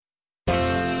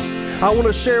I want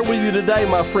to share with you today,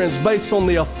 my friends, based on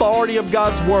the authority of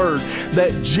God's Word,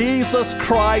 that Jesus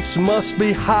Christ must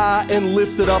be high and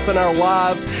lifted up in our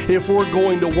lives if we're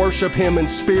going to worship Him in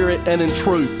spirit and in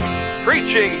truth.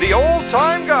 Preaching the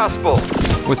old-time gospel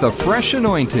with a fresh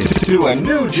anointing to a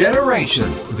new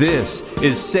generation. This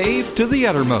is Saved to the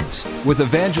Uttermost with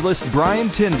evangelist Brian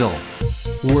Tyndall.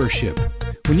 Worship.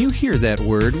 When you hear that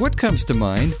word, what comes to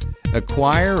mind? A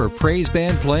choir or praise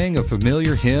band playing a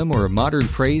familiar hymn or a modern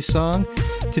praise song?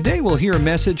 Today we'll hear a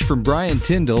message from Brian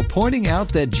Tyndall pointing out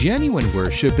that genuine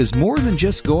worship is more than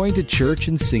just going to church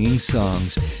and singing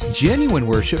songs. Genuine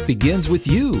worship begins with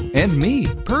you and me,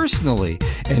 personally,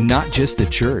 and not just the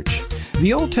church.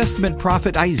 The Old Testament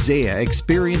prophet Isaiah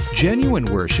experienced genuine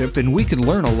worship, and we can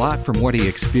learn a lot from what he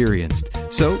experienced.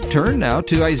 So turn now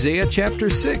to Isaiah chapter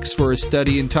 6 for a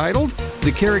study entitled,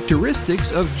 The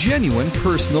Characteristics of Genuine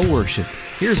Personal Worship.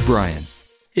 Here's Brian.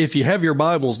 If you have your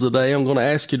Bibles today, I'm going to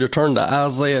ask you to turn to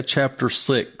Isaiah chapter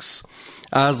 6.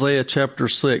 Isaiah chapter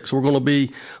 6. We're going to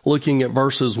be looking at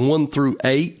verses 1 through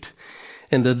 8.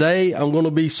 And today I'm going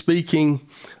to be speaking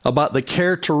about the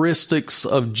characteristics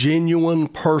of genuine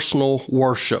personal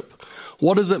worship.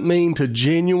 What does it mean to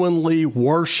genuinely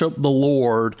worship the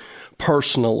Lord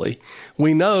personally?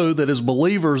 We know that as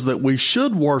believers that we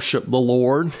should worship the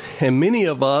Lord, and many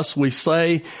of us, we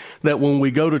say that when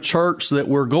we go to church that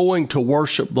we're going to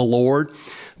worship the Lord.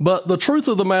 But the truth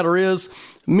of the matter is,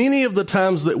 many of the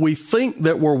times that we think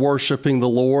that we're worshiping the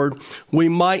Lord, we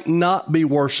might not be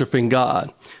worshiping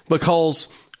God, because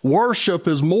worship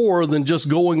is more than just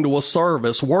going to a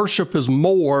service. Worship is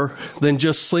more than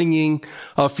just singing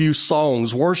a few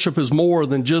songs. Worship is more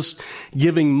than just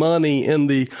giving money in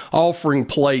the offering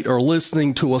plate or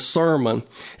listening to a sermon.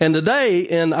 And today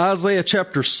in Isaiah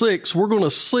chapter 6, we're going to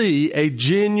see a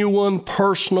genuine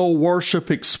personal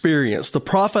worship experience. The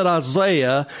prophet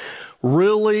Isaiah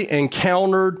really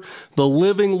encountered the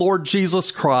living Lord Jesus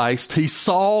Christ. He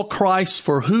saw Christ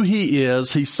for who He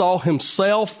is. He saw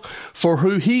Himself for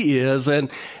who He is, and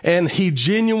he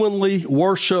genuinely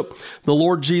worshiped the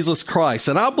Lord Jesus Christ.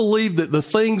 And I believe that the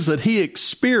things that he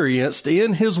experienced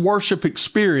in his worship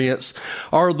experience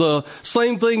are the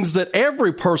same things that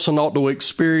every person ought to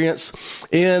experience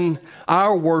in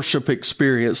our worship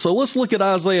experience. So let's look at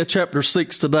Isaiah chapter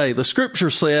 6 today. The scripture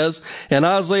says in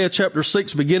Isaiah chapter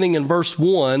 6, beginning in verse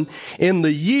 1, "In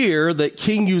the year that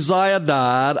King Uzziah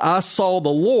died, I saw the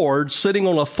Lord sitting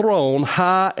on a throne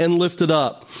high and lifted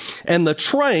up, and the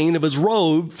train of His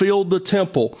robe filled the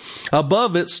temple.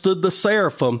 Above it stood the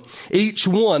seraphim. Each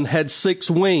one had 6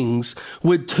 wings.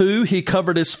 With 2 He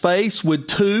covered His face, with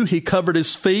 2 He covered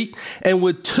His feet, and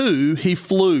with 2 He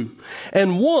flew.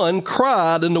 And one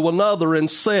cried unto another and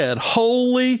said,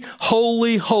 Holy,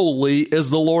 holy, holy is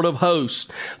the Lord of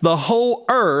hosts. The whole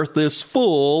earth is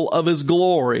full of His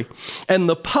glory. And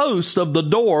the posts of the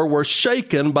door were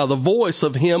shaken by the voice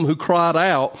of him who cried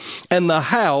out, and the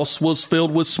house was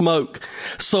filled with smoke.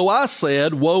 So I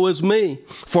said, Woe is me,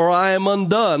 for I am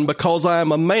undone, because I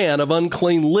am a man of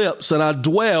unclean lips, and I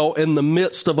dwell in the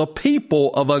midst of a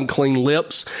people of unclean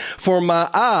lips, for my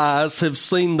eyes have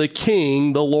seen the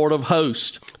King, the Lord of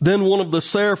hosts. Then one of the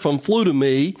seraphim flew to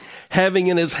me, having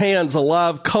in his hands a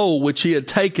live coal which he had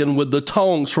taken with the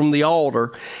tongs from the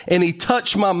altar. And he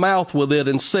touched my mouth with it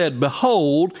and said,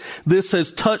 Behold, this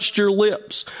has touched your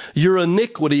lips. Your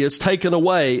iniquity is taken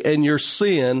away, and your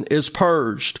sin is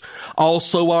purged.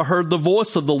 Also I heard the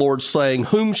voice of the Lord saying,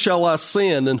 Whom shall I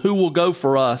send, and who will go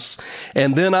for us?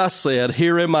 And then I said,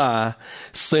 Here am I,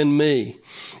 send me.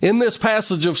 In this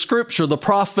passage of Scripture, the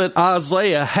prophet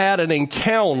Isaiah had an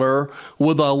encounter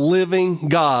with a living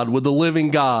God, with the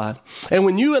living God. And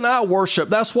when you and I worship,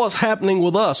 that's what's happening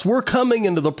with us. We're coming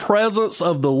into the presence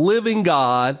of the living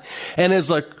God, and as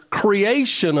a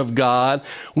creation of God,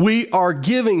 we are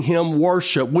giving Him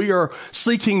worship. We are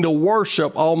seeking to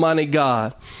worship Almighty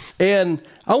God. And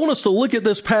I want us to look at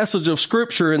this passage of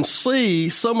Scripture and see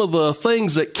some of the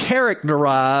things that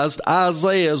characterized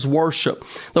Isaiah's worship.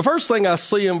 The first thing I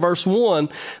see in verse 1,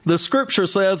 the Scripture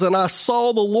says, And I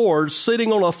saw the Lord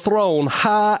sitting on a throne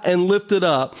high and lifted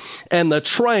up, and the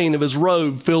train of His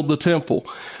robe filled the temple.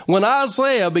 When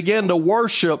Isaiah began to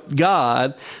worship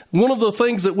God, one of the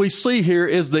things that we see here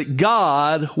is that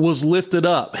God was lifted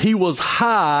up. He was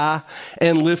high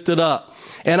and lifted up.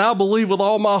 And I believe with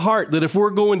all my heart that if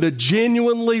we're going to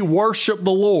genuinely worship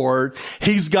the Lord,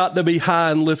 He's got to be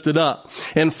high and lifted up.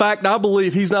 In fact, I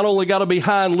believe He's not only got to be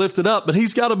high and lifted up, but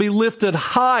He's got to be lifted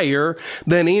higher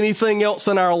than anything else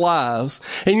in our lives.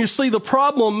 And you see, the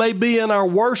problem may be in our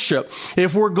worship.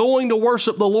 If we're going to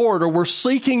worship the Lord, or we're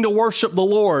seeking to worship the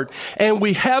Lord, and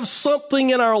we have something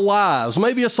in our lives,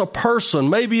 maybe it's a person,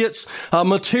 maybe it's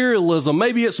materialism,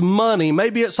 maybe it's money,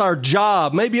 maybe it's our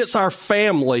job, maybe it's our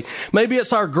family, maybe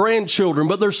it's our grandchildren,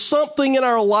 but there's something in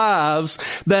our lives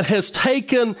that has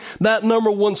taken that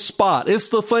number one spot. It's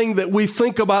the thing that we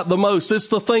think about the most. It's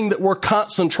the thing that we're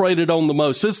concentrated on the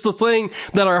most. It's the thing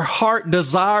that our heart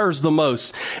desires the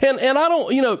most. And I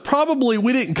don't, probably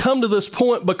we didn't come to this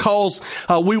point because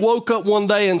we woke up one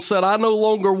day and said, I no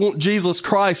longer want Jesus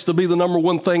Christ to be the number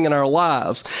one thing in our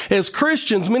lives. As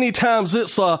Christians, many times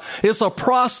it's a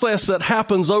process that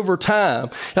happens over time.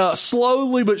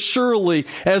 Slowly but surely,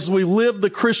 as we live the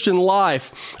Christian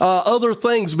life, other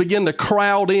things begin to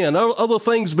crowd in. Other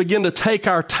things begin to take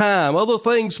our time. Other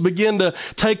things begin to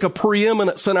take a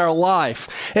preeminence in our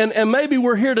life. And maybe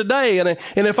we're here today, and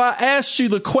if I asked you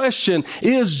the question,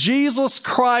 is Jesus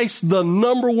Christ the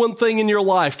number one thing in your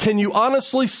life? Can you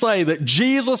honestly say that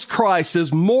Jesus Christ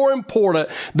is more important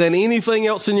than anything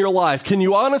else in your life? Can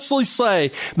you honestly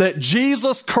say that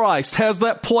Jesus Christ has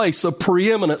that place of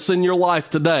preeminence in your life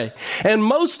today? And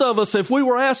most of us, if we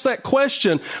were asked that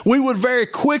question, we would very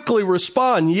quickly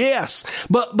respond, yes.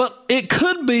 But it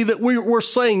could be that we're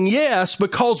saying yes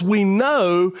because we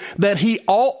know that He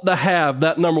ought to have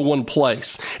that number one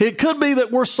place. It could be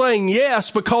that we're saying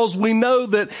yes because we know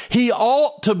that He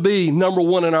ought to be number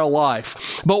one in our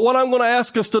life. But what I'm going to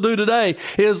ask us to do today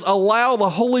is allow the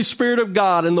Holy Spirit of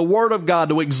God and the Word of God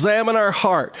to examine our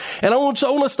heart. And I want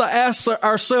us to ask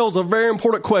ourselves a very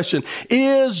important question.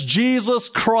 Is Jesus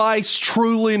Christ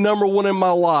truly number one in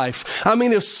my life? I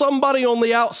mean, if somebody on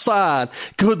the outside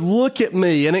could look at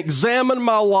me and examine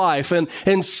my life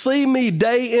and see me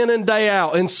day in and day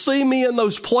out, and see me in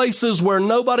those places where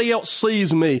nobody else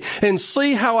sees me, and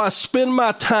see how I spend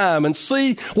my time, and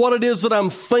see what it is that I'm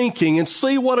thinking, and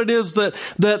see what it is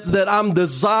that I'm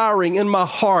desiring in my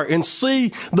heart, and see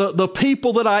the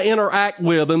people that I interact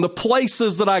with, and the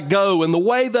places that I go, and the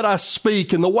way that I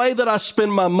speak, and the way that I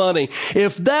spend my money.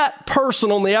 If that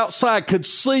person on the outside could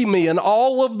see me in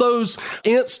all of those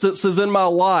instances in my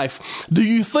life, do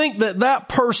you think that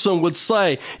person would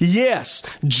say, yes,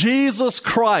 Jesus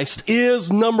Christ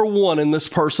is number one in this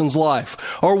person's life?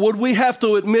 Or would we have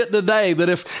to admit today that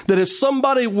if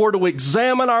somebody were to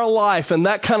examine our life in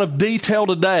that kind of detail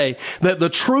today, that the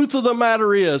truth of the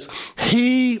matter is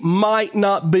He might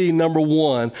not be number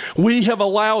one? We have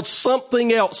allowed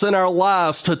something else in our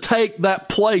lives to take that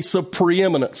place of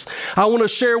preeminence. I want to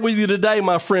share with you today,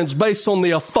 my friends, based on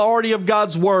the authority of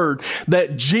God's Word,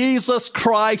 that Jesus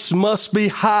Christ must be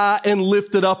high and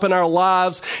lifted up in our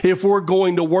lives if we're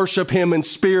going to worship Him in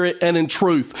spirit and in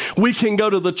truth. We can go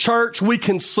to the church, we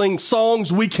can sing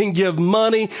songs, we can give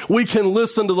money, we can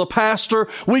listen to the pastor,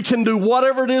 we can do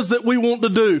whatever it is that we want to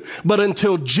do. But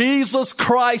until Jesus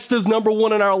Christ is number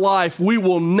one in our life, we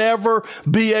will never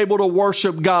be able to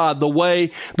worship God the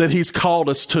way that He's called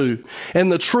us to.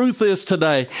 And the truth is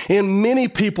today, in many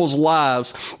people's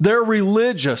lives, they're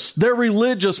religious,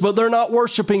 but they're not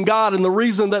worshiping God. And the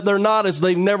reason that they're not is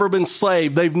they've never been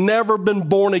saved. They've never been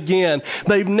born again.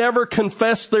 They've never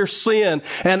confessed their sin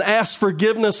and asked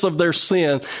forgiveness of their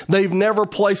sin. They've never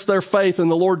placed their faith in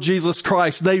the Lord Jesus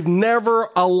Christ. They've never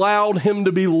allowed Him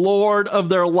to be Lord of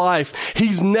their life.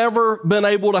 He's never been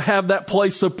able to have that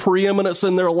place of preeminence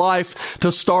in their life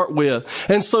to start with.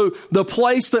 And so the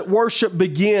place that worship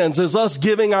begins is us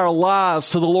giving our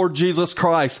lives to the Lord Jesus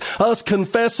Christ, us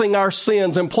confessing our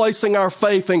sins and placing our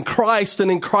faith in Christ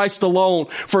and in Christ alone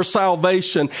for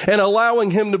salvation, and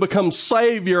allowing Him to become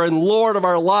Savior and Lord of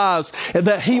our lives, and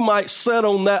that He might sit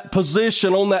on that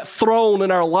position, on that throne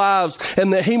in our lives,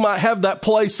 and that He might have that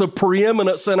place of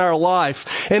preeminence in our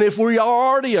life. And if we are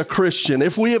already a Christian,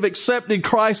 if we have accepted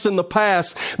Christ in the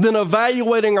past, then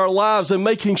evaluating our lives and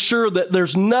making sure that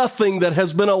there's nothing that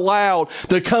has been allowed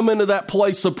to come into that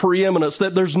place of preeminence,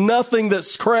 that there's nothing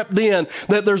that's crept in,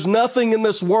 that there's nothing in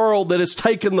this world that has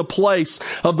taken the place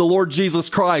of the Lord Jesus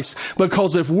Christ.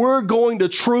 Because if we're going to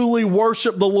truly worship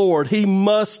worship the Lord, He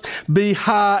must be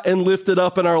high and lifted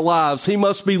up in our lives. He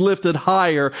must be lifted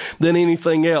higher than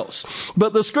anything else.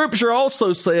 But the scripture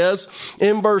also says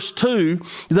in verse 2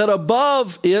 that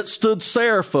above it stood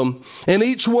seraphim, and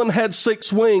each one had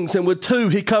 6 wings, and with 2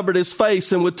 he covered his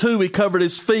face, and with 2 he covered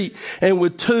his feet, and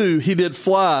with 2 he did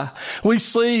fly. We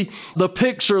see the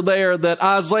picture there that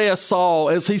Isaiah saw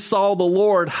as he saw the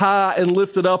Lord high and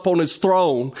lifted up on his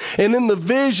throne. And in the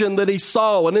vision that he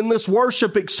saw, and in this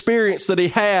worship experience that he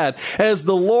had, as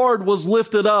the Lord was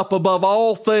lifted up above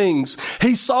all things,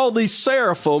 he saw these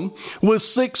seraphim with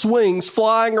 6 wings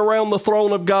flying around the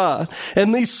throne of God.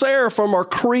 And these seraphim are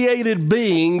created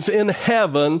beings in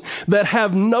heaven that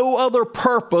have no other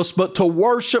purpose but to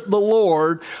worship the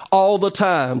Lord all the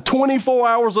time. 24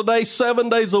 hours a day, 7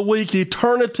 days a week,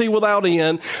 eternity without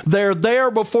end. They're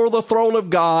there before the throne of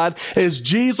God as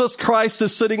Jesus Christ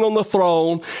is sitting on the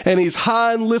throne, and He's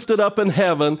high and lifted up in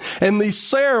heaven. And these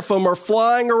seraphim are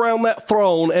flying around that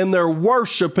throne, and they're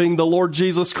worshiping the Lord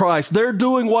Jesus Christ. They're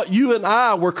doing what you and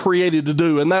I were created to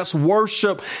do, and that's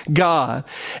worship God.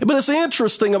 But it's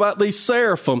interesting about these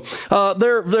seraphim.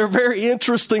 They're very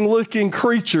interesting looking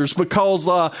creatures because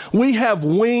we have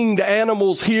winged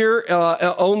animals here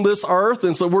on this earth,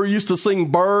 and so we're used to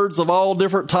seeing birds of all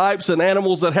different types and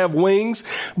animals that have wings.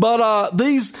 But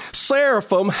these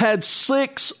seraphim had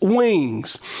 6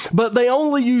 wings, but they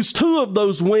only used 2 of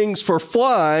those wings for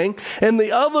flying, and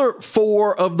the other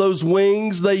 4 of those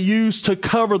wings they used to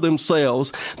cover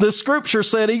themselves. The scripture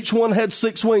said each one had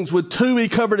 6 wings. With 2 he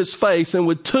covered his face, and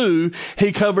with 2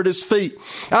 he covered his feet.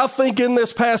 I think in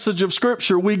this passage of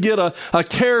scripture we get a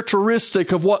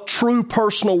characteristic of what true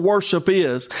personal worship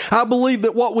is. I believe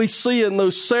that what we see in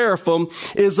those seraphim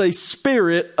is a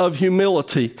spirit of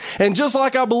humility. And just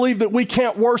like I believe that we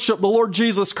can't worship the Lord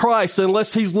Jesus Christ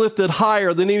unless He's lifted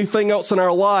higher than anything else in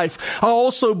our life, I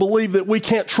also believe that we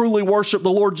can't truly worship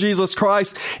the Lord Jesus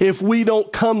Christ if we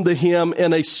don't come to Him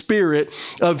in a spirit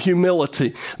of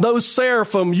humility. Those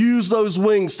seraphim use those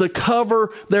wings to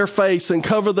cover their face and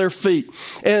cover their feet.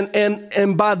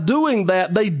 And by doing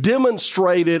that, they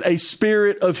demonstrated a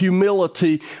spirit of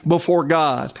humility before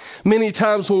God. Many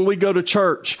times when we go to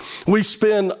church, we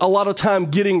spend a lot of time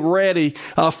getting ready,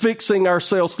 fixing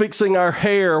ourselves, fixing our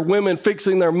hair, women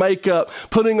fixing their makeup,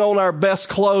 putting on our best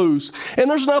clothes. And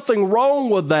there's nothing wrong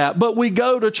with that. But we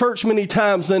go to church many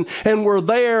times and we're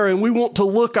there and we want to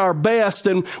look our best,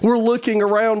 and we're looking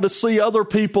around to see other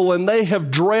people and they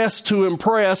have dressed to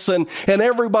impress, and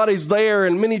everybody's there,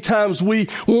 and many times we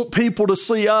want people to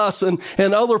see us, and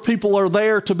other people are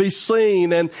there to be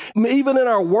seen. And even in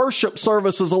our worship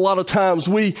services, a lot of times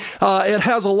it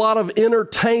has a lot of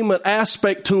entertainment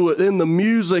aspect to it in the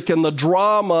music and the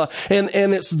drama, and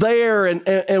it's there,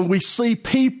 and we see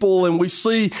people and we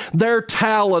see their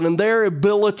talent and their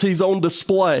abilities on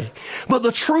display. But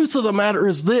the truth of the matter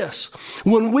is this: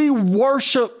 when we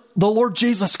worship the Lord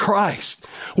Jesus Christ,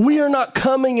 we are not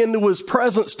coming into His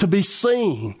presence to be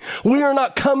seen. We are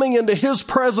not coming into His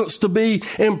presence to be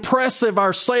impressive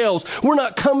ourselves. We're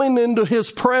not coming into His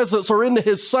presence or into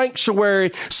His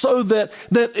sanctuary so that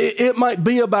it might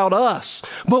be about us.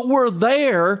 But we're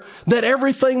there that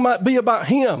everything might be about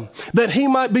Him, that He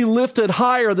might be lifted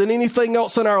higher than anything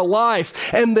else in our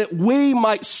life, and that we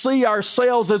might see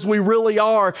ourselves as we really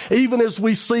are, even as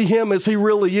we see Him as He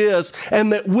really is,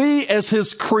 and that we as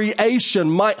His creation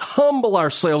might humble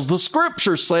ourselves. The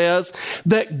scripture says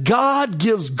that God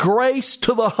gives grace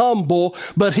to the humble,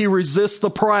 but He resists the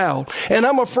proud. And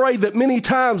I'm afraid that many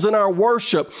times in our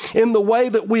worship, in the way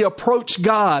that we approach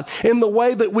God, in the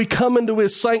way that we come into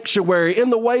His sanctuary, in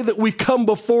the way that we come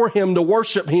before Him to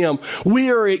worship Him,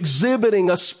 we are exhibiting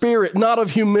a spirit not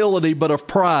of humility, but of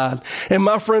pride. And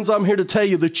my friends, I'm here to tell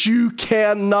you that you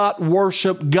cannot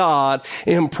worship God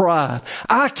in pride.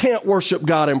 I can't worship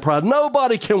God in pride.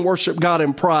 Nobody can worship God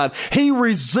in pride. He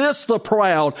resists the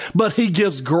proud, but He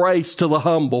gives grace to the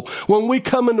humble. When we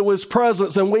come into His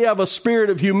presence and we have a spirit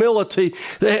of humility,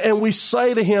 and we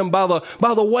say to Him, by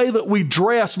the way that we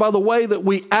dress, by the way that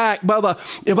we act, by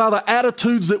the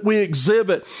attitudes that we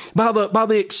exhibit, by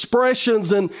the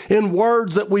expressions in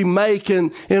words that we make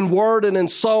in word and in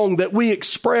song, that we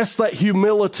express that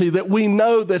humility, that we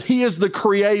know that He is the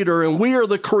creator and we are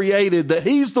the created, that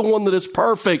He's the one that is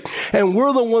perfect and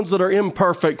we're the ones that are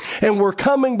imperfect. And we're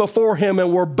coming before Him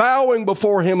and we're bowing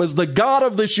before Him as the God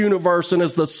of this universe and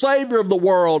as the Savior of the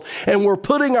world. And we're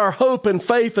putting our hope and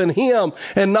faith in Him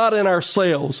and not in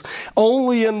ourselves.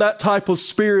 Only in that type of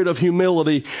spirit of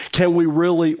humility can we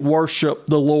really worship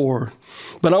the Lord.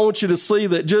 But I want you to see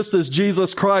that just as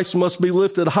Jesus Christ must be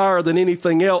lifted higher than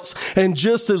anything else, and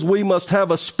just as we must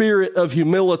have a spirit of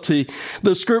humility,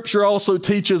 the scripture also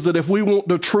teaches that if we want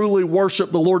to truly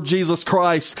worship the Lord Jesus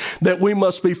Christ, that we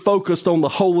must be focused on the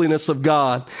holiness of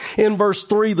God. In verse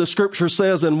 3, the scripture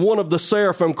says, "And one of the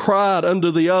seraphim cried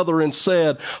unto the other and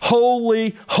said,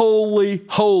 Holy, holy,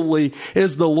 holy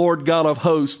is the Lord God of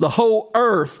hosts. The whole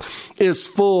earth is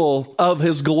full of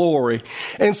his glory."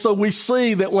 And so we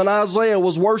see that when Isaiah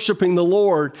was worshiping the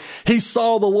Lord, he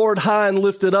saw the Lord high and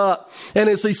lifted up. And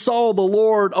as he saw the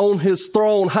Lord on his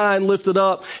throne high and lifted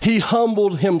up, he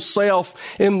humbled himself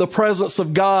in the presence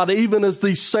of God, even as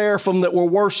these seraphim that were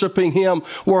worshiping him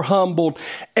were humbled.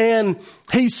 And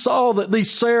he saw that these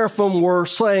seraphim were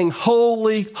saying,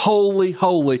 "Holy, holy,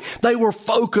 holy." They were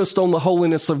focused on the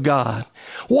holiness of God.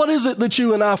 What is it that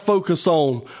you and I focus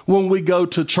on when we go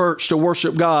to church to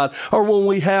worship God, or when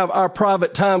we have our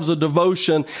private times of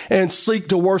devotion and seek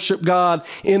to worship God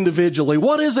individually?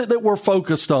 What is it that we're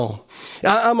focused on?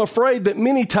 I'm afraid that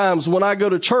many times when I go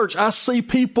to church, I see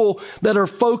people that are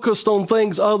focused on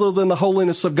things other than the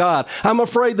holiness of God. I'm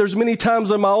afraid there's many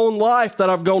times in my own life that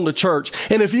I've gone to church.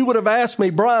 And if you would have asked me,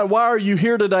 "Brian, why are you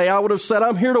here today?" I would have said,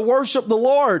 "I'm here to worship the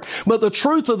Lord." But the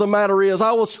truth of the matter is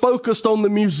I was focused on the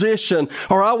musician,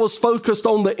 or I was focused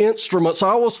on the instruments,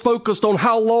 or I was focused on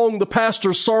how long the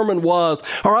pastor's sermon was,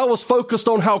 or I was focused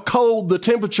on how cold the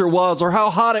temperature was, or how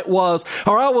hot it was,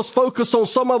 or I was focused on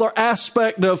some other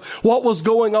aspect of what was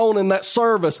going on in that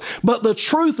service. But the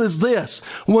truth is this: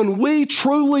 when we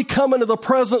truly come into the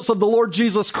presence of the Lord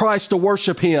Jesus Christ to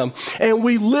worship him, and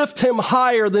we lift him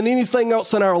higher than anything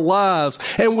else in our lives,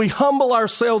 and we humble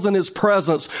ourselves in his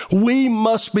presence, we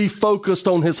must be focused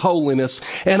on his holiness.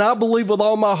 And I believe with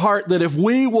all my heart that if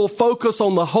we will focus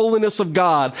on the holiness of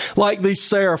God like these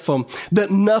seraphim,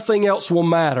 that nothing else will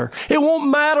matter. It won't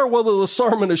matter whether the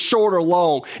sermon is short or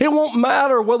long. It won't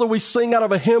matter whether we sing out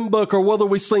of a hymn book or whether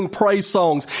we sing praise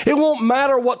songs. It won't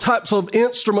matter what types of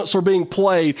instruments are being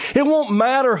played. It won't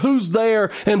matter who's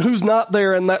there and who's not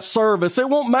there in that service. It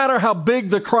won't matter how big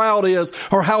the crowd is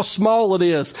or how small it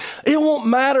is. It won't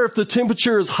matter if the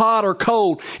temperature is hot or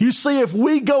cold. You see, if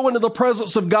we go into the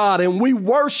presence of God and we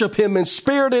worship him in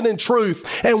spirit and in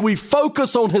truth, and we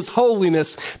focus on his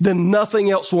holiness, then nothing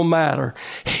else will matter.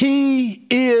 He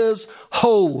is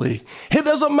holy. It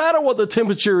doesn't matter what the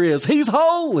temperature is. He's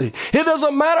holy. It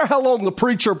doesn't matter how long the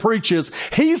preacher preaches.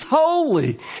 He's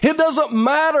holy. It doesn't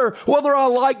matter whether I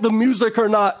like the music or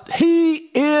not. He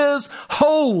is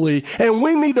holy, and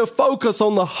we need to focus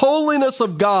on the holiness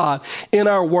of God in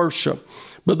our worship.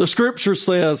 But the scripture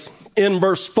says in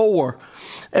verse 4,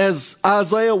 as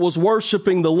Isaiah was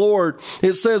worshiping the Lord,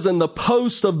 it says, "And the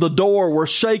posts of the door were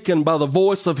shaken by the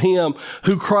voice of him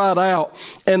who cried out,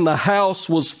 and the house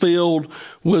was filled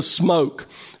with smoke."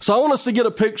 So I want us to get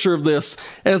a picture of this.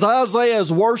 As Isaiah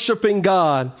is worshiping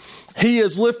God, he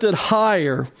is lifted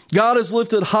higher. God is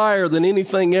lifted higher than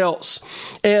anything else.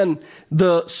 And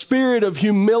the spirit of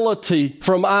humility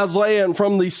from Isaiah and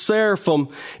from these seraphim.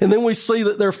 And then we see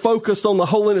that they're focused on the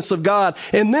holiness of God.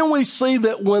 And then we see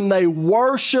that when they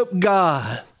worship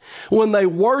God,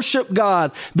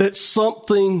 that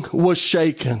something was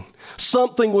shaken.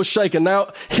 Something was shaken. Now,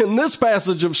 in this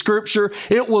passage of scripture,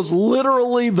 it was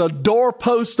literally the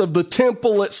doorpost of the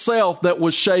temple itself that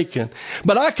was shaken.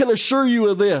 But I can assure you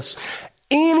of this: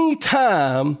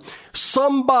 anytime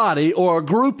somebody or a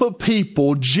group of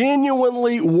people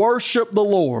genuinely worship the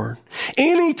Lord,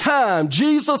 anytime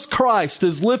Jesus Christ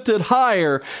is lifted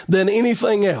higher than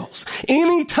anything else,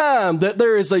 anytime that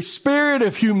there is a spirit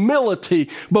of humility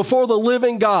before the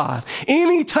living God,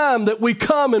 anytime that we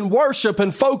come and worship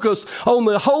and focus on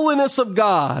the holiness of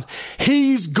God,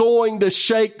 he's going to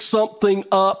shake something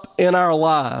up in our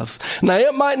lives. Now,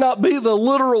 it might not be the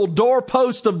literal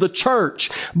doorpost of the church,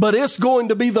 but it's going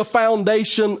to be the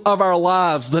foundation of our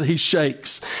lives that he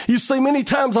shakes. You see, many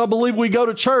times I believe we go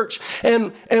to church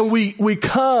and we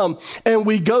come and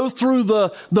we go through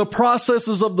the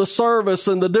processes of the service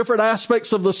and the different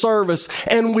aspects of the service,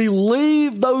 and we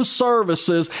leave those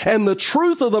services, and the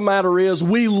truth of the matter is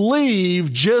we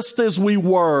leave just as we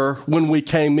were when we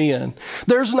came in.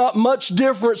 There's not much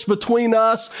difference between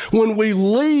us when we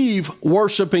leave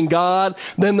worshiping God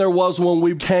than there was when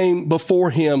we came before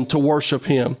him to worship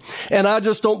him. And I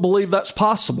just don't believe that's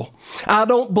possible. possible. I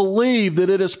don't believe that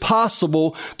it is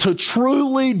possible to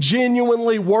truly,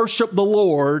 genuinely worship the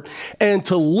Lord and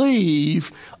to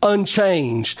leave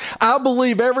unchanged. I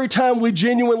believe every time we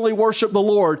genuinely worship the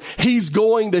Lord, He's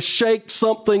going to shake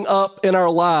something up in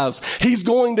our lives. He's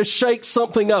going to shake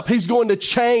something up. He's going to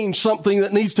change something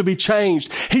that needs to be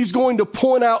changed. He's going to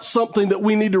point out something that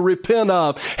we need to repent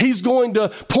of. He's going to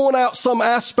point out some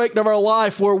aspect of our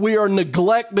life where we are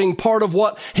neglecting part of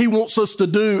what He wants us to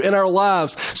do in our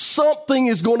lives. Something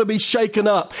is going to be shaken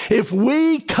up. If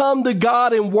we come to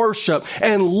God in worship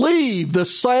and leave the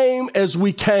same as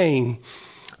we came,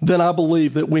 then I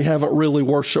believe that we haven't really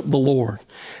worshiped the Lord.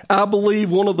 I believe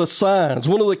one of the signs,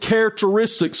 one of the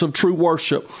characteristics of true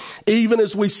worship, even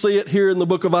as we see it here in the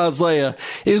book of Isaiah,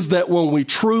 is that when we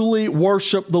truly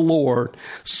worship the Lord,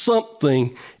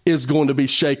 something is going to be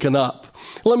shaken up.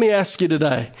 Let me ask you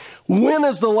today, when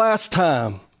is the last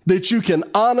time that you can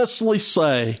honestly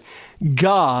say,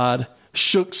 God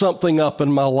shook something up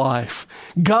in my life?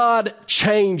 God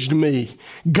changed me.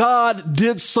 God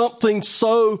did something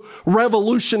so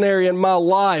revolutionary in my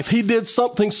life. He did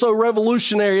something so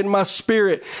revolutionary in my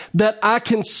spirit that I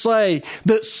can say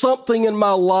that something in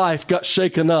my life got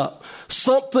shaken up.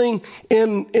 Something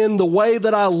in the way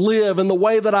that I live, in the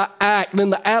way that I act, and in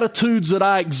the attitudes that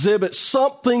I exhibit,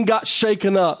 something got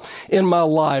shaken up in my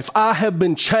life. I have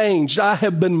been changed. I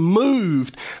have been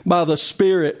moved by the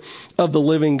Spirit of the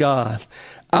living God.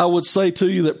 I would say to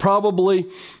you that probably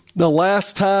the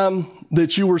last time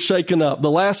that you were shaken up,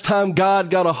 the last time God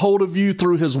got a hold of you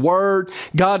through His Word,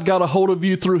 God got a hold of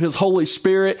you through His Holy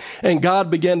Spirit, and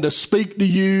God began to speak to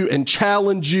you and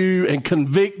challenge you and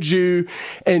convict you,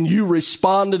 and you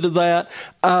responded to that,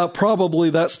 probably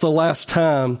that's the last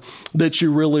time that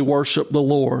you really worship the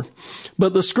Lord.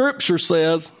 But the Scripture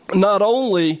says, not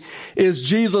only is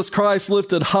Jesus Christ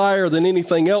lifted higher than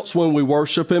anything else when we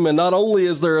worship Him, and not only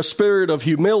is there a spirit of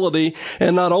humility,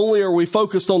 and not only are we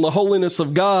focused on the holiness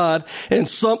of God, and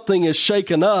something is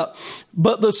shaken up,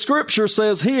 but the Scripture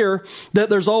says here that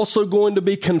there's also going to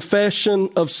be confession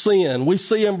of sin. We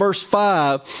see in verse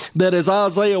 5 that as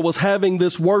Isaiah was having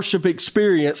this worship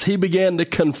experience, he began to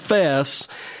confess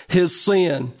his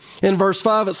sin. In verse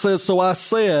 5 it says, "So I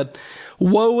said,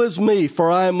 Woe is me,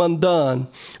 for I am undone,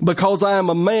 because I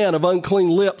am a man of unclean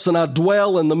lips, and I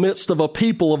dwell in the midst of a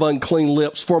people of unclean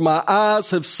lips, for my eyes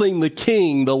have seen the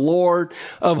King, the Lord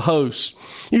of hosts."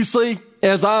 You see,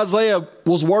 as Isaiah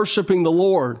was worshiping the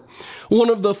Lord,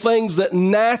 one of the things that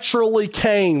naturally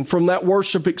came from that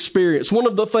worship experience, one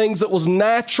of the things that was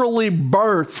naturally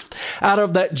birthed out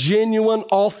of that genuine,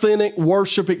 authentic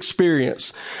worship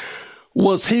experience,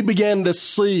 was he began to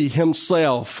see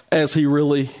himself as he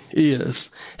really is.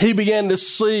 He began to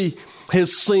see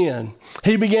his sin.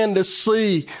 He began to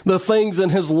see the things in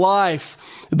his life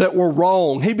that were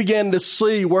wrong. He began to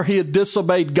see where he had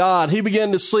disobeyed God. He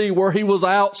began to see where he was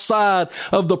outside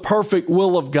of the perfect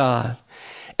will of God.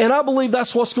 And I believe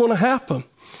that's what's going to happen.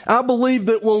 I believe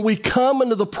that when we come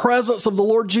into the presence of the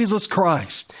Lord Jesus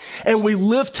Christ and we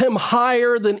lift Him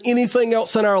higher than anything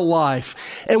else in our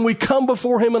life, and we come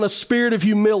before Him in a spirit of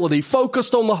humility,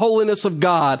 focused on the holiness of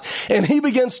God, and He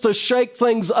begins to shake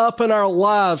things up in our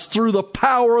lives through the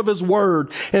power of His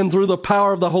Word and through the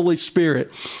power of the Holy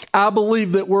Spirit, I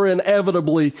believe that we're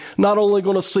inevitably not only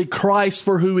going to see Christ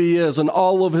for who He is and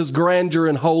all of His grandeur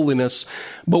and holiness,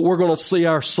 but we're going to see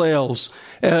ourselves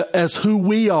as who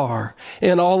we are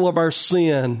in all of our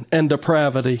sin and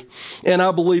depravity. And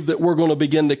I believe that we're going to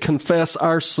begin to confess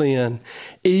our sin,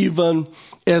 even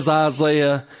as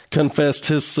Isaiah confessed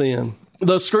his sin.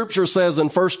 The Scripture says in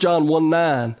 1 John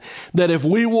 1:9 that if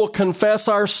we will confess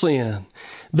our sin,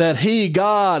 that He,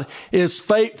 God, is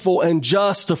faithful and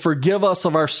just to forgive us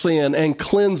of our sin and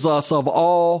cleanse us of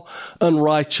all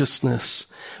unrighteousness.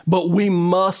 But we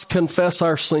must confess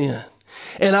our sin.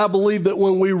 And I believe that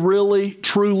when we really,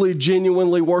 truly,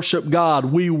 genuinely worship God,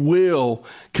 we will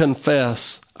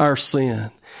confess our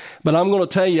sin. But I'm going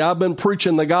to tell you, I've been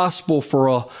preaching the gospel for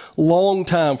a long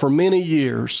time, for many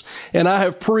years. And I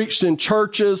have preached in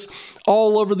churches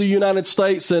all over the United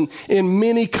States and in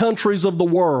many countries of the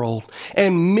world.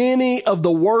 And many of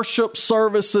the worship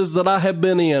services that I have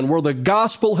been in, where the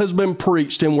gospel has been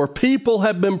preached and where people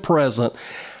have been present,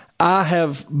 I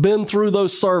have been through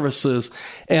those services,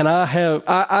 and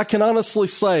I can honestly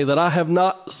say that I have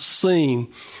not seen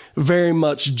very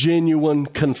much genuine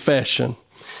confession.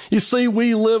 You see,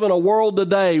 we live in a world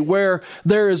today where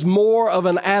there is more of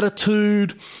an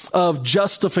attitude of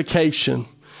justification.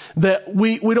 that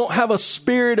we don't have a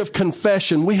spirit of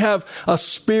confession. We have a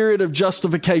spirit of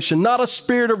justification, not a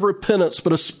spirit of repentance,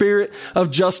 but a spirit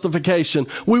of justification.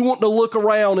 We want to look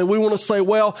around and we want to say,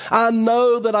 well, I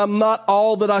know that I'm not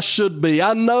all that I should be.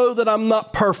 I know that I'm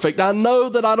not perfect. I know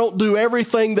that I don't do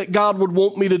everything that God would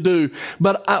want me to do,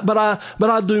 but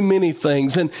I do many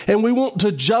things. And we want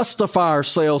to justify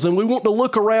ourselves, and we want to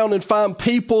look around and find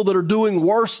people that are doing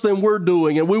worse than we're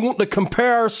doing. And we want to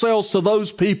compare ourselves to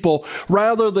those people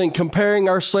rather than comparing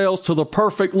ourselves to the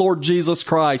perfect Lord Jesus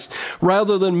Christ,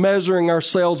 rather than measuring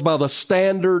ourselves by the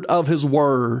standard of His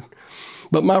Word.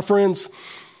 But my friends,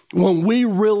 when we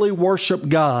really worship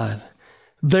God,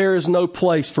 there is no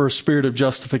place for a spirit of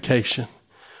justification.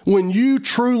 When you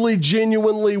truly,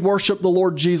 genuinely worship the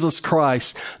Lord Jesus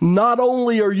Christ, not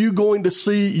only are you going to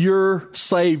see your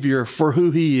Savior for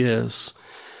who He is,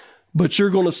 but you're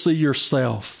going to see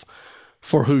yourself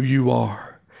for who you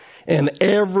are. And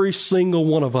every single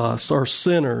one of us are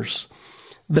sinners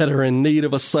that are in need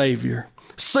of a Savior.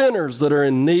 Sinners that are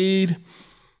in need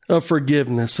of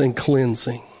forgiveness and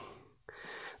cleansing.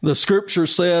 The scripture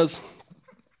says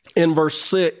in verse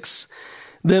 6,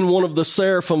 then one of the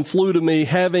seraphim flew to me,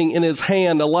 having in his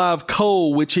hand a live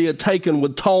coal which he had taken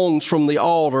with tongs from the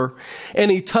altar. And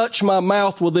he touched my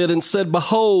mouth with it and said,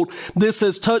 behold, this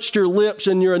has touched your lips,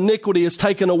 and your iniquity is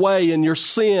taken away, and your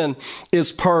sin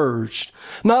is purged.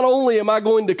 Not only am I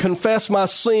going to confess my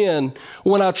sin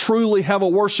when I truly have a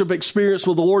worship experience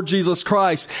with the Lord Jesus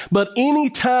Christ, but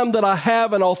any time that I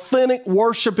have an authentic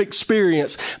worship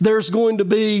experience, there's going to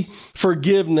be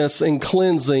forgiveness and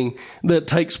cleansing that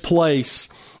takes place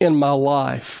in my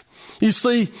life. You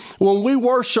see, when we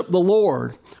worship the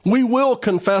Lord, we will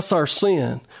confess our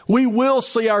sin. We will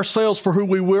see ourselves for who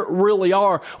we really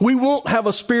are. We won't have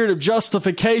a spirit of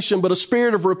justification, but a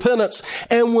spirit of repentance.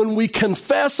 And when we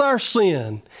confess our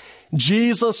sin,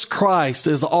 Jesus Christ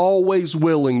is always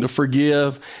willing to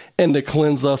forgive and to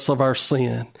cleanse us of our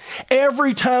sin.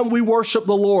 Every time we worship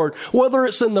the Lord, whether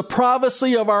it's in the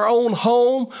privacy of our own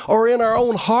home or in our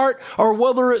own heart, or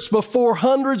whether it's before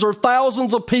hundreds or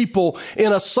thousands of people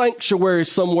in a sanctuary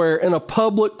somewhere in a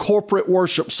public corporate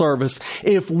worship service,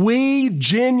 if we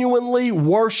genuinely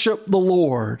worship the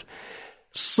Lord,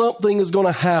 something is going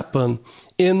to happen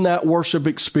in that worship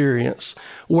experience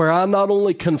where I not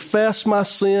only confess my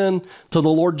sin to the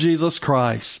Lord Jesus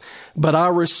Christ, but I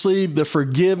receive the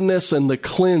forgiveness and the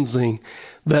cleansing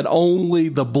that only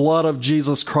the blood of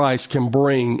Jesus Christ can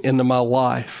bring into my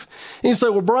life. And you say,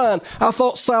 well, Brian, I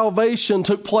thought salvation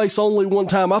took place only one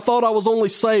time. I thought I was only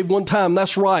saved one time.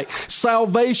 That's right.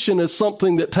 Salvation is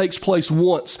something that takes place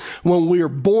once when we are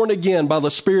born again by the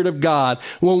Spirit of God,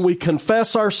 when we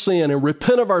confess our sin and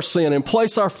repent of our sin and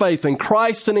place our faith in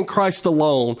Christ and in Christ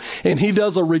alone. And He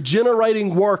does a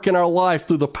regenerating work in our life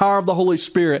through the power of the Holy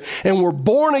Spirit. And we're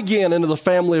born again into the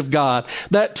family of God.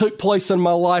 That took place in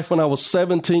my life when I was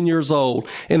 17 years old,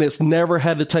 and it's never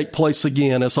had to take place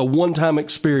again. It's a one-time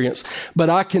experience. But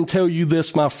I can tell you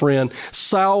this, my friend,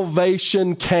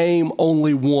 salvation came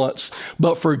only once,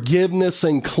 but forgiveness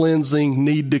and cleansing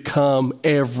need to come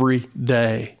every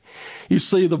day. You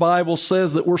see, the Bible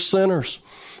says that we're sinners.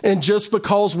 And just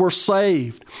because we're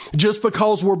saved, just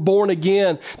because we're born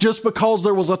again, just because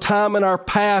there was a time in our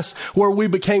past where we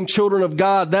became children of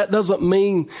God, that doesn't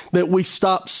mean that we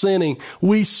stop sinning.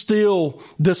 We still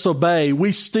disobey.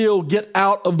 We still get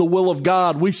out of the will of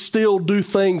God. We still do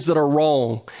things that are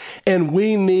wrong. And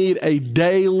we need a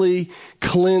daily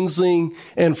cleansing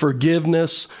and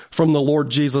forgiveness from the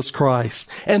Lord Jesus Christ.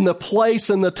 And the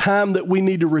place and the time that we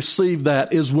need to receive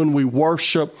that is when we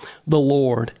worship the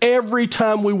Lord. Every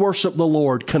time we worship the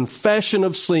Lord, confession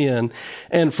of sin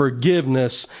and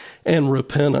forgiveness and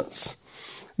repentance.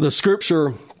 The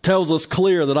scripture tells us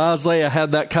clear that Isaiah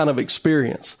had that kind of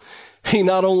experience. He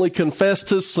not only confessed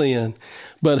his sin,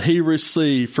 but he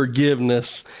received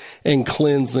forgiveness and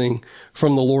cleansing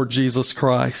from the Lord Jesus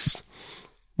Christ.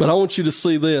 But I want you to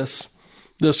see this.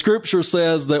 The scripture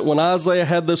says that when Isaiah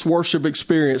had this worship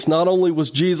experience, not only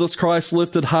was Jesus Christ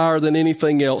lifted higher than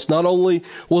anything else, not only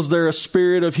was there a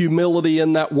spirit of humility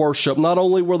in that worship, not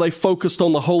only were they focused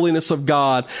on the holiness of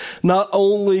God, not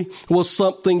only was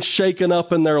something shaken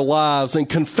up in their lives and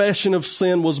confession of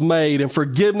sin was made and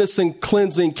forgiveness and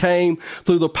cleansing came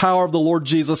through the power of the Lord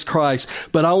Jesus Christ,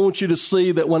 but I want you to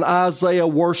see that when Isaiah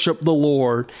worshiped the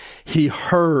Lord, he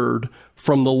heard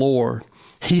from the Lord.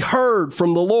 He heard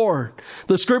from the Lord.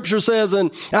 The scripture says in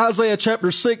Isaiah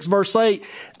chapter 6, verse 8,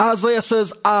 Isaiah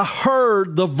says, I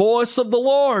heard the voice of the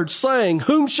Lord saying,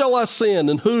 whom shall I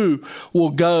send and who will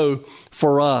go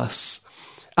for us?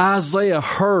 Isaiah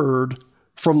heard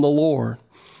from the Lord.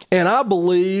 And I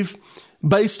believe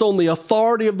based on the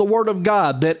authority of the Word of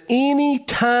God, that any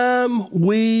time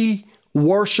we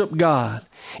worship God,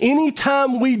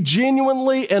 anytime we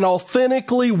genuinely and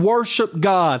authentically worship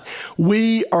God,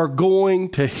 we are going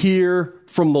to hear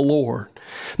from the Lord.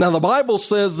 Now, the Bible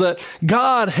says that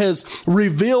God has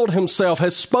revealed himself,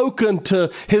 has spoken to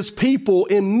his people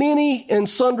in many and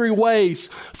sundry ways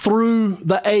through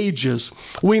the ages.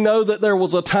 We know that there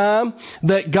was a time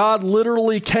that God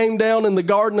literally came down in the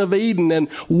Garden of Eden and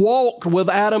walked with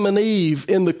Adam and Eve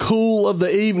in the cool of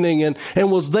the evening and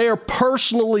was there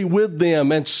personally with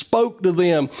them and spoke to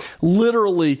them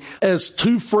literally as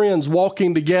two friends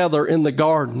walking together in the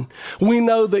garden. We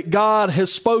know that God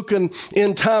has spoken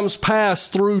in times past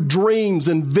through dreams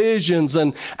and visions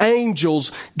and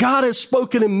angels. God has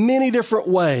spoken in many different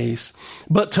ways.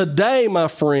 But today, my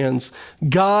friends,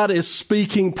 God is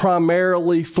speaking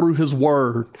primarily through his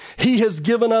word. He has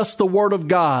given us the word of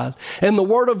God, and the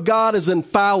word of God is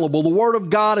infallible. The word of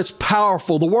God is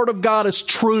powerful. The word of God is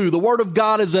true. The word of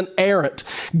God is inerrant.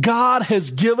 God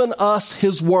has given us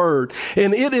his word,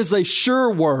 and it is a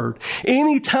sure word.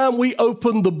 Anytime we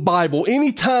open the Bible,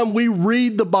 anytime we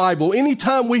read the Bible,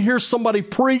 anytime we hear somebody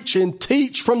preach and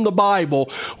teach from the Bible,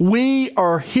 we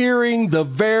are hearing the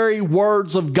very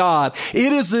words of God.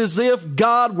 It is as if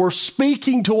God were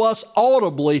speaking to us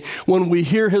audibly when we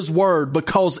hear his word,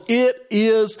 because it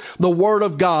is the word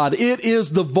of God. It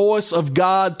is the voice of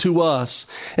God to us.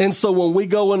 And so when we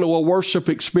go into a worship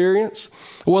experience,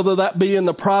 whether that be in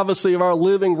the privacy of our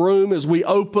living room as we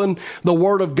open the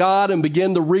Word of God and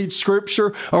begin to read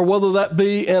Scripture, or whether that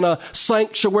be in a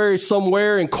sanctuary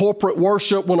somewhere in corporate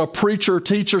worship when a preacher or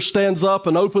teacher stands up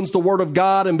and opens the Word of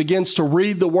God and begins to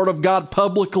read the Word of God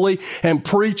publicly and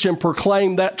preach and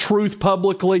proclaim that truth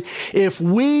publicly, if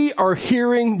we are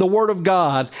hearing the Word of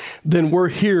God, then we're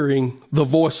hearing the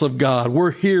voice of God.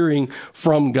 We're hearing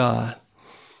from God.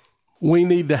 We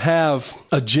need to have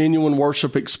a genuine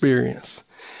worship experience.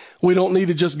 We don't need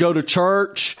to just go to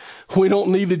church. We don't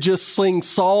need to just sing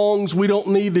songs. We don't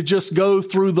need to just go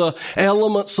through the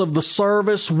elements of the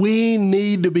service. We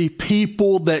need to be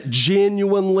people that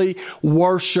genuinely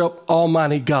worship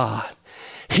Almighty God.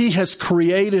 He has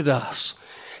created us.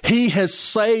 He has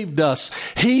saved us.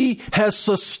 He has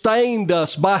sustained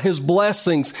us by his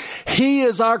blessings. He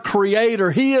is our creator.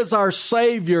 He is our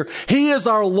savior. He is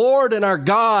our Lord and our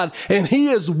God, and he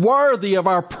is worthy of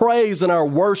our praise and our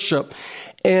worship.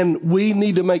 And we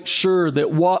need to make sure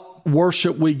that what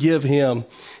worship we give him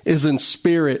is in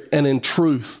spirit and in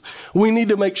truth. We need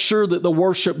to make sure that the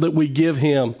worship that we give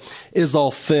him is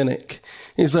authentic.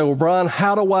 You say, well, Brian,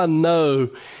 how do I know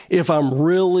if I'm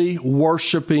really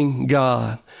worshiping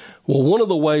God? Well, one of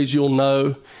the ways you'll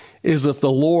know is if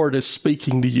the Lord is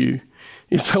speaking to you.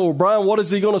 You say, well, Brian, what is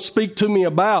he going to speak to me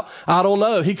about? I don't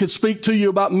know. He could speak to you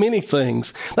about many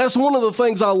things. That's one of the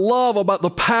things I love about the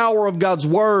power of God's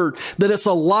word, that it's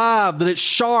alive, that it's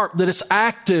sharp, that it's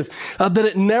active, that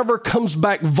it never comes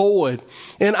back void.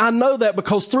 And I know that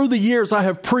because through the years I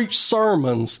have preached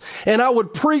sermons, and I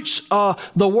would preach the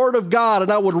word of God,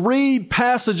 and I would read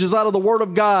passages out of the word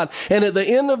of God. And at the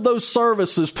end of those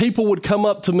services, people would come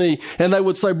up to me and they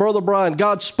would say, Brother Brian,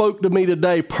 God spoke to me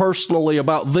today personally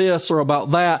about this or about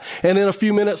that. And in a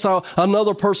few minutes,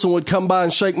 another person would come by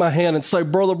and shake my hand and say,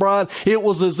 Brother Brian, it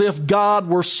was as if God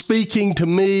were speaking to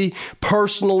me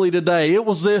personally today. It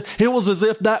was as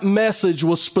if that message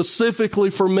was specifically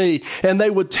for me. And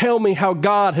they would tell me how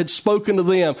God had spoken to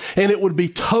them, and it would be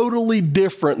totally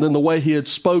different than the way he had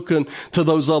spoken to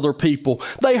those other people.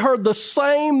 They heard the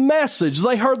same message.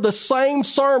 They heard the same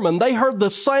sermon. They heard the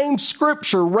same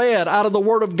scripture read out of the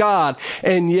Word of God.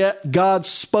 And yet God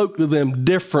spoke to them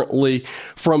differently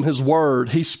from his word.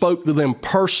 He spoke to them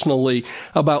personally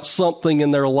about something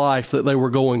in their life that they were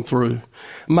going through.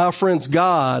 My friends,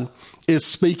 God is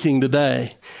speaking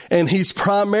today, and he's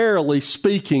primarily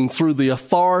speaking through the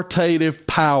authoritative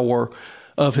power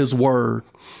of his word.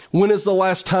 When is the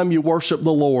last time you worshiped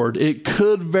the Lord? It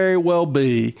could very well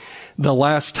be the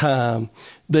last time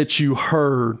that you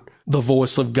heard the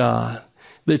voice of God,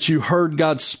 that you heard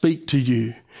God speak to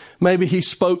you. Maybe he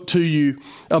spoke to you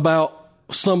about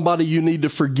somebody you need to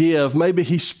forgive. Maybe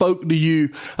he spoke to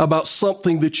you about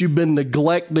something that you've been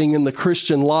neglecting in the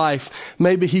Christian life.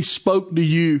 Maybe he spoke to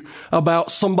you about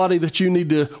somebody that you need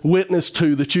to witness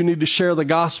to, that you need to share the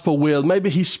gospel with. Maybe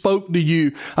he spoke to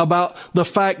you about the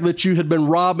fact that you had been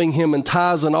robbing him in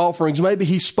tithes and offerings. Maybe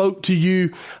he spoke to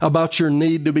you about your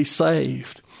need to be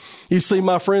saved. You see,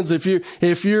 my friends, if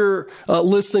you're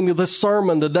listening to this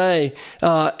sermon today,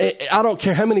 I don't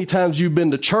care how many times you've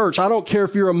been to church. I don't care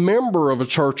if you're a member of a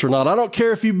church or not. I don't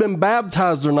care if you've been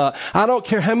baptized or not. I don't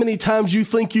care how many times you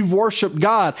think you've worshiped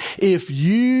God. If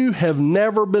you have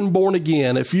never been born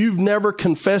again, if you've never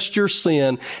confessed your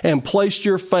sin and placed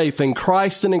your faith in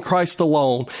Christ and in Christ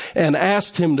alone and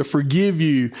asked Him to forgive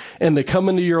you and to come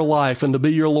into your life and to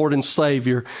be your Lord and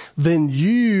Savior, then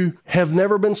you have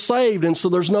never been saved. And so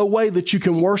there's no way that you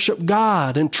can worship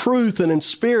God in truth and in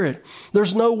spirit.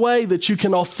 There's no way that you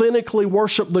can authentically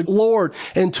worship the Lord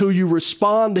until you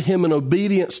respond to Him in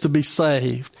obedience to be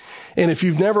saved. And if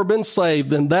you've never been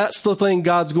saved, then that's the thing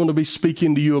God's going to be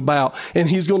speaking to you about. And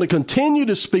He's going to continue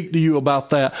to speak to you about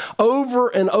that over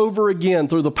and over again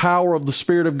through the power of the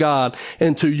Spirit of God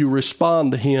until you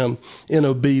respond to Him in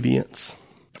obedience.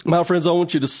 My friends, I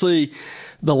want you to see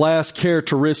the last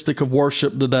characteristic of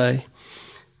worship today.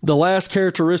 The last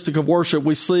characteristic of worship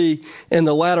we see in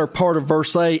the latter part of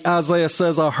verse 8. Isaiah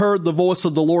says, I heard the voice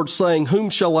of the Lord saying,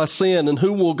 whom shall I send and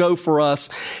who will go for us?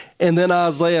 And then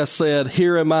Isaiah said,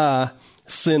 here am I,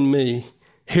 send me.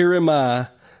 Here am I,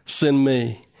 send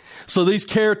me. So these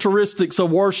characteristics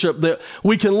of worship that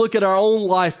we can look at our own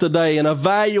life today and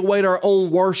evaluate our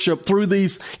own worship through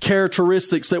these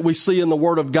characteristics that we see in the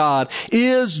Word of God.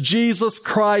 Is Jesus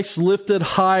Christ lifted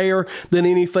higher than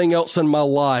anything else in my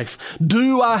life?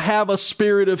 Do I have a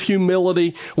spirit of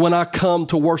humility when I come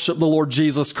to worship the Lord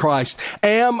Jesus Christ?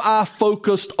 Am I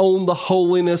focused on the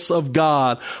holiness of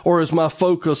God, or is my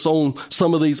focus on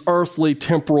some of these earthly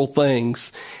temporal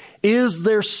things? Is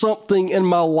there something in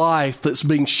my life that's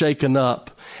being shaken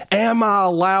up? Am I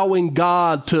allowing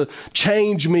God to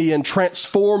change me and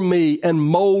transform me and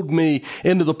mold me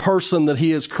into the person that He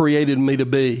has created me to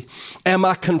be? Am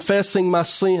I confessing my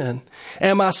sin?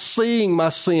 Am I seeing my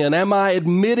sin? Am I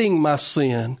admitting my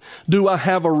sin? Do I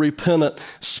have a repentant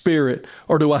spirit,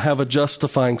 or do I have a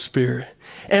justifying spirit?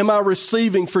 Am I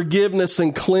receiving forgiveness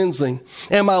and cleansing?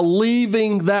 Am I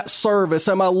leaving that service?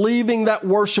 Am I leaving that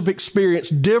worship experience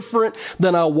different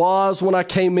than I was when I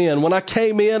came in? When I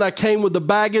came in, I came with the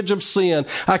baggage of sin.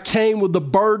 I came with the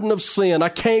burden of sin. I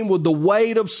came with the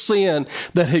weight of sin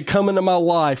that had come into my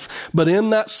life. But in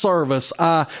that service,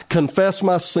 I confessed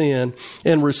my sin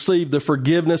and received the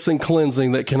forgiveness and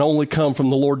cleansing that can only come from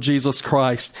the Lord Jesus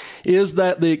Christ. Is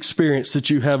that the experience that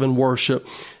you have in worship?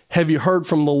 Have you heard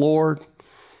from the Lord?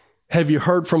 Have you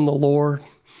heard from the Lord?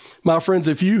 My friends,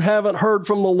 if you haven't heard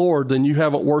from the Lord, then you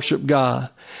haven't worshiped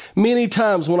God. Many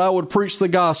times when I would preach the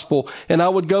gospel and I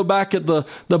would go back at the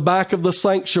back of the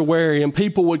sanctuary and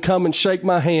people would come and shake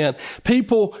my hand,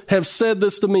 people have said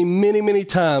this to me many, many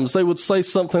times. They would say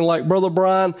something like, Brother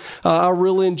Brian, I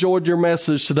really enjoyed your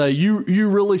message today. You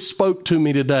really spoke to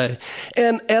me today.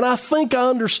 And I think I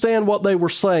understand what they were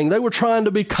saying. They were trying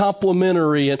to be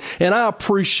complimentary and I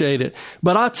appreciate it.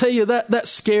 But I tell you that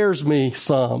scares me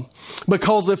some,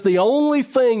 because if the only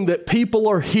thing that people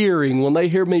are hearing when they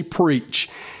hear me preach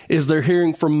is they're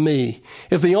hearing from me,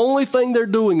 if the only thing they're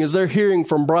doing is they're hearing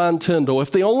from Brian Tyndall,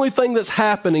 if the only thing that's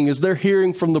happening is they're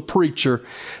hearing from the preacher,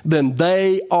 then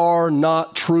they are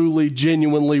not truly,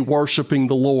 genuinely worshiping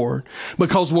the Lord.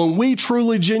 Because when we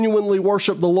truly, genuinely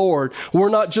worship the Lord, we're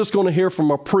not just going to hear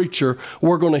from a preacher,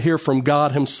 we're going to hear from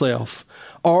God Himself.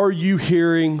 Are you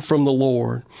hearing from the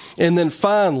Lord? And then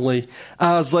finally,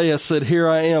 Isaiah said, here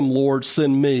I am, Lord,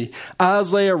 send me.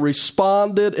 Isaiah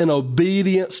responded in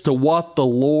obedience to what the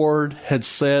Lord had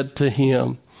said to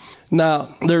him.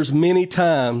 Now, there's many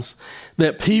times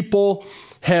that people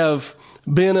have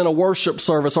been in a worship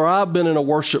service, or I've been in a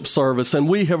worship service, and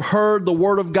we have heard the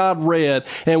Word of God read,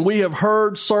 and we have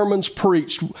heard sermons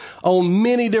preached on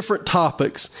many different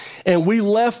topics, and we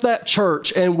left that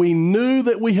church and we knew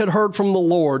that we had heard from the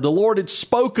Lord. The Lord had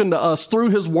spoken to us through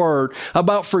His Word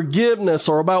about forgiveness,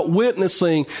 or about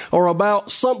witnessing, or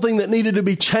about something that needed to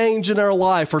be changed in our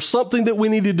life, or something that we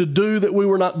needed to do that we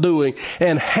were not doing.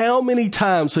 And how many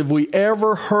times have we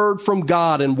ever heard from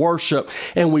God in worship,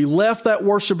 and we left that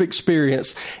worship experience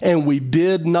and we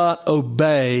did not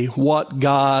obey what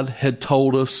God had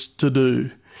told us to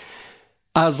do?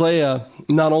 Isaiah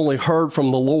not only heard from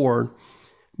the Lord,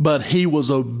 but he was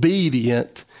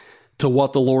obedient to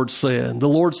what the Lord said. The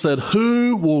Lord said,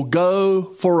 who will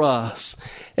go for us?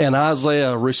 And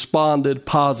Isaiah responded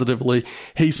positively.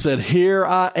 He said, here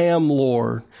I am,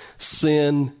 Lord,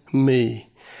 send me.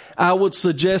 I would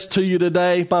suggest to you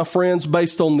today, my friends,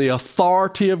 based on the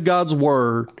authority of God's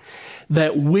Word,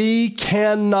 that we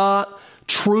cannot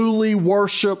truly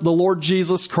worship the Lord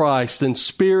Jesus Christ in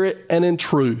spirit and in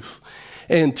truth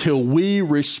until we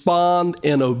respond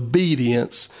in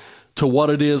obedience to what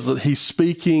it is that He's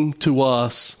speaking to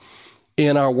us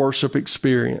in our worship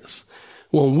experience.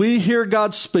 When we hear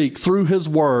God speak through His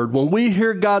Word, when we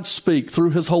hear God speak through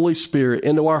His Holy Spirit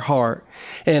into our heart,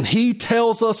 and He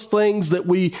tells us things that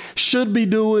we should be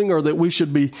doing or that we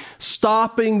should be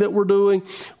stopping that we're doing,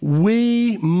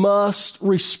 we must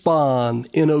respond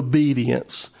in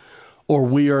obedience, or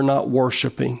we are not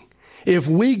worshiping. If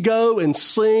we go and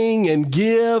sing and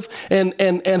give and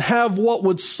have what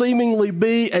would seemingly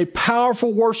be a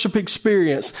powerful worship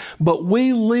experience, but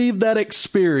we leave that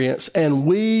experience and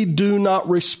we do not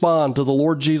respond to the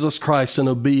Lord Jesus Christ in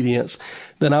obedience,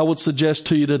 then I would suggest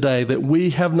to you today that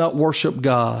we have not worshiped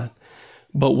God,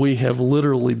 but we have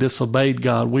literally disobeyed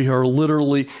God. We are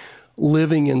literally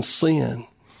living in sin.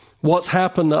 What's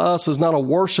happened to us is not a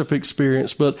worship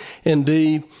experience, but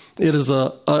indeed it is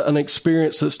an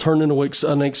experience that's turned into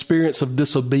an experience of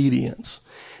disobedience.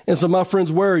 And so, my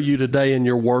friends, where are you today in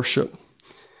your worship?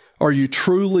 Are you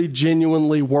truly,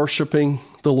 genuinely worshiping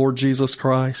the Lord Jesus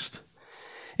Christ?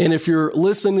 And if you're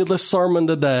listening to this sermon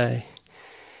today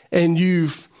and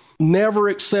you've never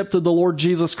accepted the Lord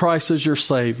Jesus Christ as your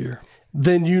Savior,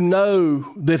 then you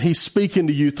know that He's speaking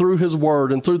to you through His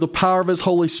Word and through the power of His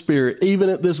Holy Spirit, even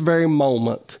at this very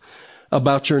moment,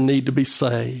 about your need to be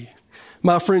saved.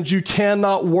 My friends, you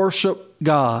cannot worship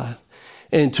God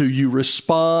until you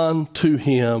respond to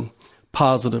Him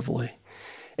positively.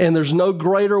 And there's no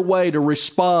greater way to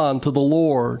respond to the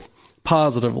Lord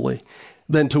positively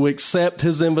than to accept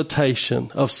His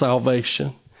invitation of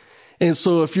salvation. And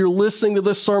so if you're listening to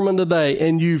this sermon today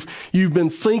and you've been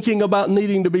thinking about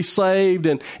needing to be saved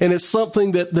and it's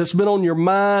something that's been on your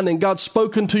mind and God's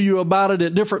spoken to you about it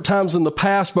at different times in the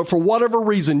past, but for whatever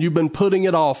reason you've been putting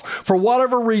it off, for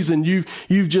whatever reason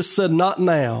you've just said not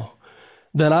now,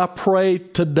 then I pray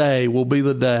today will be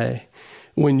the day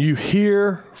when you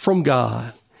hear from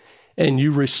God and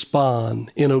you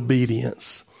respond in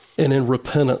obedience and in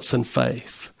repentance and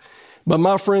faith. But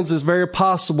my friends, it's very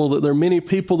possible that there are many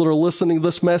people that are listening to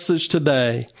this message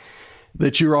today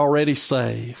that you're already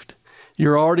saved.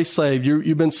 You're already saved.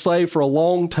 You've been saved for a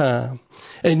long time.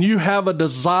 And you have a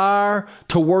desire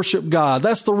to worship God.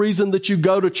 That's the reason that you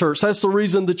go to church. That's the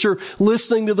reason that you're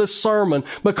listening to this sermon,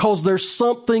 because there's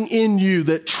something in you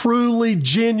that truly,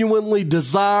 genuinely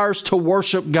desires to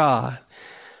worship God.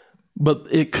 But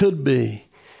it could be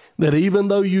that even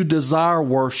though you desire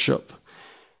worship,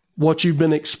 what you've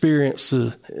been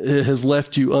experiencing has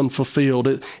left you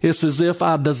unfulfilled. It's as if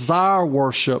I desire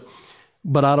worship,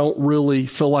 but I don't really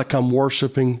feel like I'm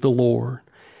worshiping the Lord.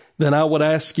 Then I would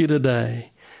ask you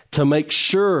today to make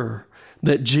sure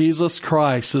that Jesus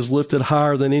Christ is lifted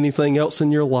higher than anything else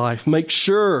in your life. Make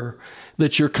sure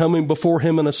that you're coming before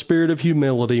Him in a spirit of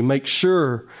humility. Make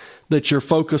sure that you're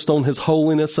focused on His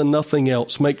holiness and nothing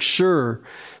else. Make sure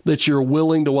that you're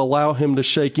willing to allow Him to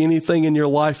shake anything in your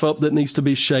life up that needs to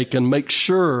be shaken. Make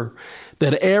sure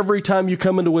that every time you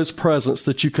come into His presence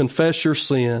that you confess your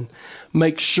sin.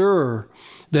 Make sure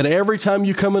that every time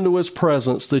you come into His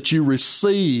presence that you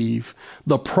receive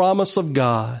the promise of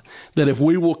God, that if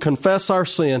we will confess our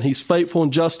sin, He's faithful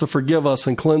and just to forgive us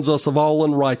and cleanse us of all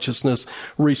unrighteousness.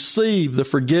 Receive the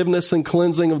forgiveness and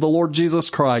cleansing of the Lord Jesus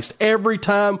Christ. Every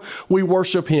time we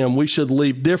worship Him, we should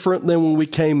leave different than when we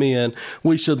came in.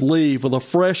 We should leave with a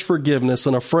fresh forgiveness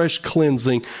and a fresh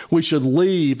cleansing. We should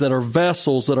leave that are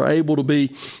vessels that are able to be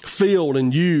filled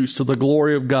and used to the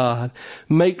glory of God.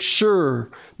 Make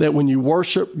sure that when you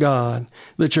worship God,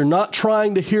 that you're not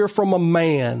trying to hear from a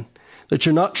man, that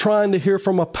you're not trying to hear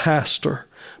from a pastor,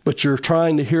 but you're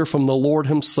trying to hear from the Lord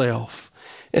Himself.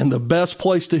 And the best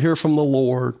place to hear from the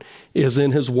Lord is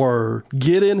in His Word.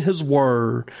 Get in His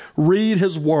Word, read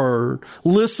His Word,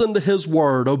 listen to His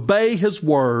Word, obey His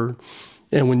Word.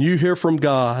 And when you hear from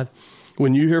God,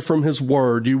 when you hear from His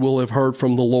Word, you will have heard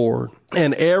from the Lord.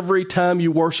 And every time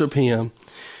you worship Him,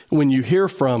 when you hear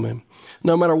from Him,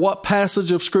 no matter what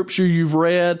passage of Scripture you've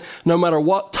read, no matter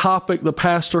what topic the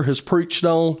pastor has preached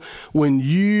on, when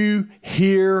you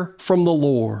hear from the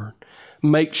Lord,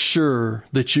 make sure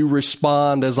that you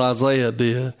respond as Isaiah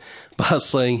did by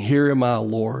saying, "Here am I,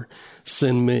 Lord,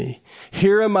 send me.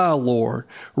 Here am I, Lord,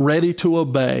 ready to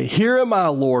obey. Here am I,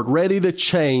 Lord, ready to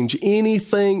change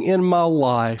anything in my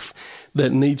life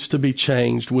that needs to be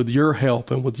changed with your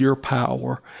help and with your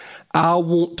power. I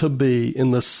want to be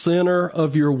in the center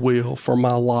of your will for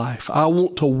my life. I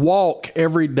want to walk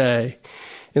every day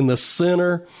in the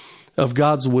center of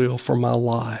God's will for my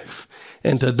life.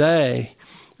 And today,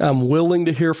 I'm willing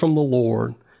to hear from the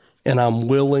Lord, and I'm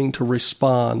willing to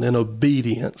respond in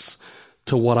obedience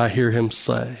to what I hear Him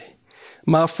say."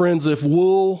 My friends, if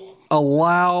we'll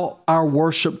allow our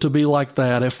worship to be like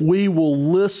that, if we will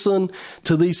listen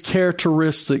to these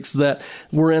characteristics that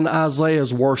were in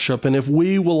Isaiah's worship, and if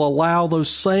we will allow those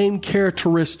same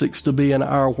characteristics to be in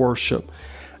our worship,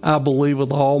 I believe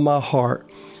with all my heart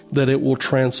that it will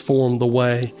transform the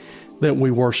way that we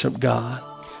worship God.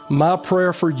 My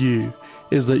prayer for you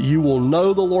is that you will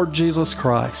know the Lord Jesus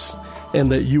Christ and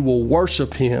that you will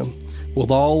worship Him with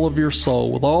all of your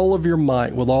soul, with all of your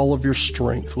might, with all of your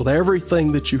strength, with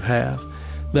everything that you have,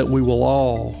 that we will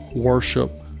all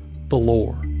worship the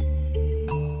Lord.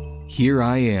 Here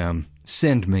I am,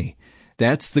 send me.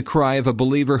 That's the cry of a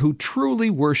believer who truly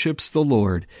worships the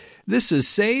Lord. This is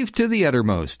Saved to the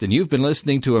Uttermost, and you've been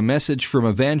listening to a message from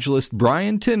evangelist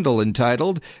Brian Tyndall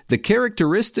entitled, The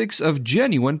Characteristics of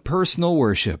Genuine Personal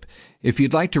Worship. If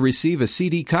you'd like to receive a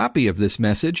CD copy of this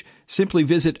message, simply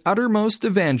visit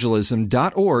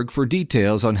uttermostevangelism.org for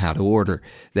details on how to order.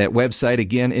 That website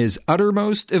again is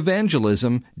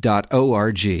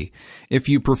uttermostevangelism.org. If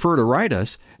you prefer to write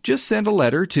us, just send a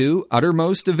letter to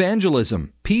Uttermost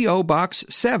Evangelism, P.O. Box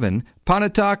 7,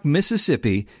 Pontotoc,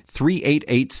 Mississippi,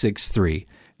 38863.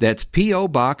 That's P.O.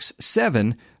 Box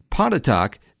 7,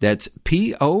 Pontotoc, that's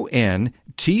Pontotoc,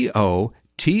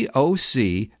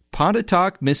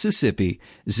 Pontotoc, Mississippi,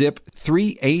 zip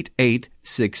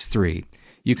 38863.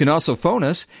 You can also phone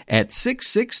us at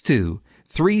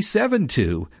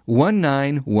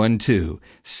 662-372-1912,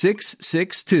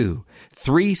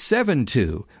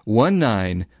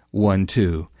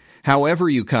 662-372-1912. However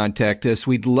you contact us,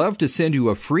 we'd love to send you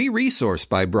a free resource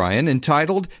by Brian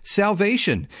entitled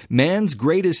Salvation, Man's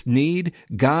Greatest Need,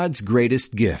 God's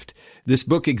Greatest Gift. This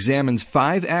book examines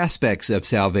 5 aspects of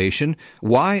salvation: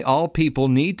 why all people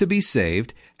need to be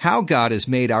saved, how God has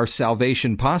made our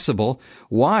salvation possible,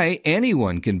 why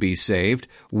anyone can be saved,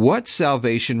 what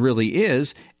salvation really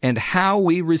is, and how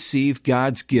we receive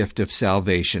God's gift of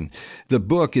salvation. The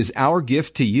book is our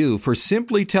gift to you for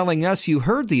simply telling us you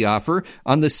heard the offer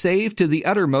on the Saved to the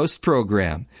Uttermost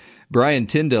program. Brian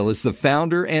Tyndall is the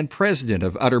founder and president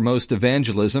of Uttermost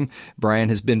Evangelism. Brian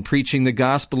has been preaching the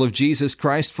gospel of Jesus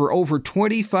Christ for over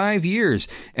 25 years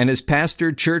and has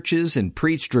pastored churches and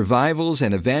preached revivals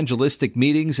and evangelistic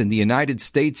meetings in the United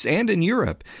States and in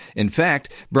Europe. In fact,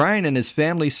 Brian and his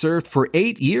family served for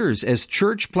 8 years as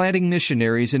church planting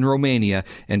missionaries in Romania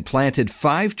and planted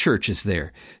 5 churches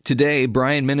there. Today,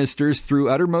 Brian ministers through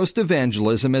Uttermost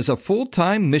Evangelism as a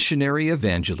full-time missionary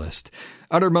evangelist.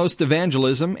 Uttermost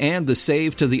Evangelism and the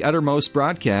Saved to the Uttermost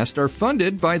broadcast are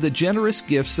funded by the generous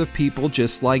gifts of people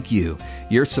just like you.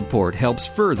 Your support helps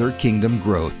further kingdom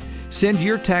growth. Send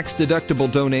your tax-deductible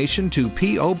donation to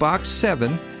P.O. Box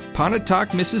 7,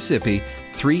 Pontotoc, Mississippi,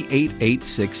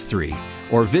 38863,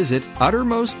 or visit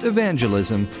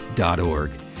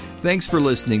uttermostevangelism.org. Thanks for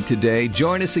listening today.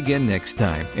 Join us again next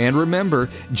time. And remember,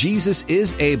 Jesus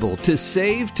is able to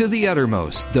save to the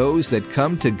uttermost those that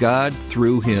come to God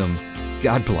through Him.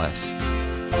 God bless.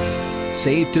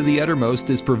 Saved to the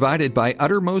Uttermost is provided by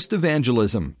Uttermost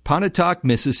Evangelism, Pontotoc,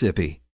 Mississippi.